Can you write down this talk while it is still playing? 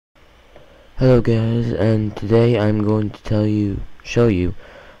Hello guys, and today I'm going to show you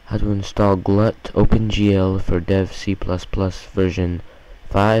how to install glut OpenGL for Dev C++ version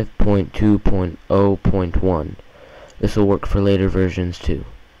 5.2.0.1. This will work for later versions too.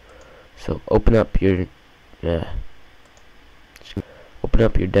 So open up your Dev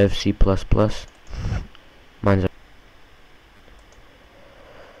C++. Mine's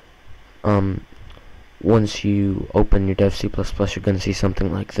once you open your Dev C++, you're going to see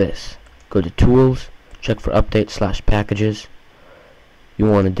something like this. Go to Tools, check for Update/Packages. You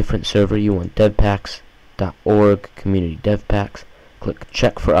want a different server, you want devpacks.org, community devpacks. Click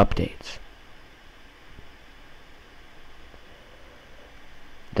Check for Updates.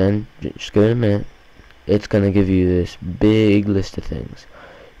 Then, just give it a minute. It's going to give you this big list of things.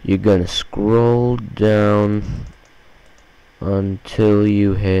 You're going to scroll down until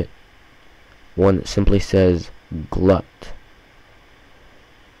you hit one that simply says glut.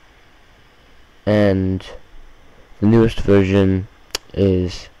 And the newest version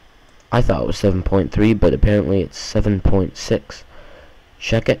is, I thought it was 7.3, but apparently it's 7.6.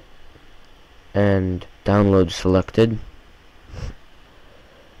 Check it, and download selected.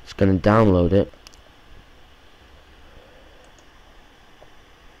 It's going to download it.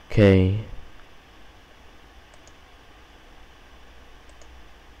 Okay.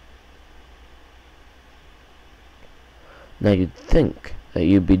 Now you'd think that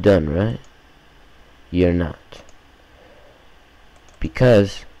you'd be done, right? You're not,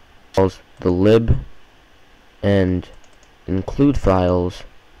 because the lib and include files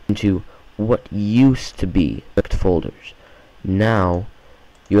into what used to be folders. Now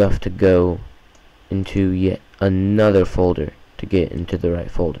you have to go into yet another folder to get into the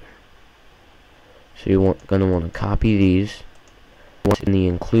right folder. So you're gonna want to copy these in the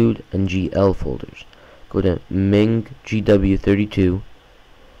include and GL folders. Go to Ming GW32,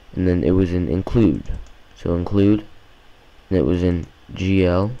 and then it was in include. So include, and it was in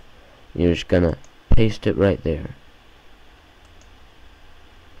GL. And you're just gonna paste it right there.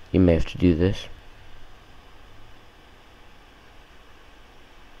 You may have to do this.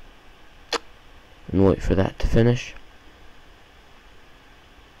 And wait for that to finish.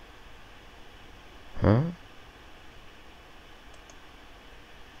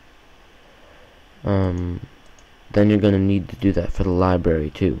 Then you're gonna need to do that for the library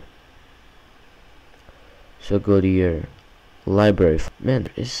too. So go to your library. Man,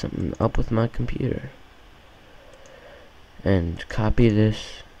 there is something up with my computer. And copy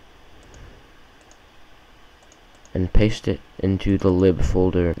this and paste it into the lib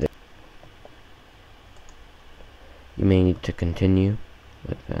folder. You may need to continue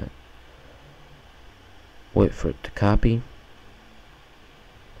like that. Wait for it to copy.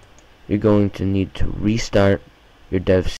 You're going to need to restart your Dev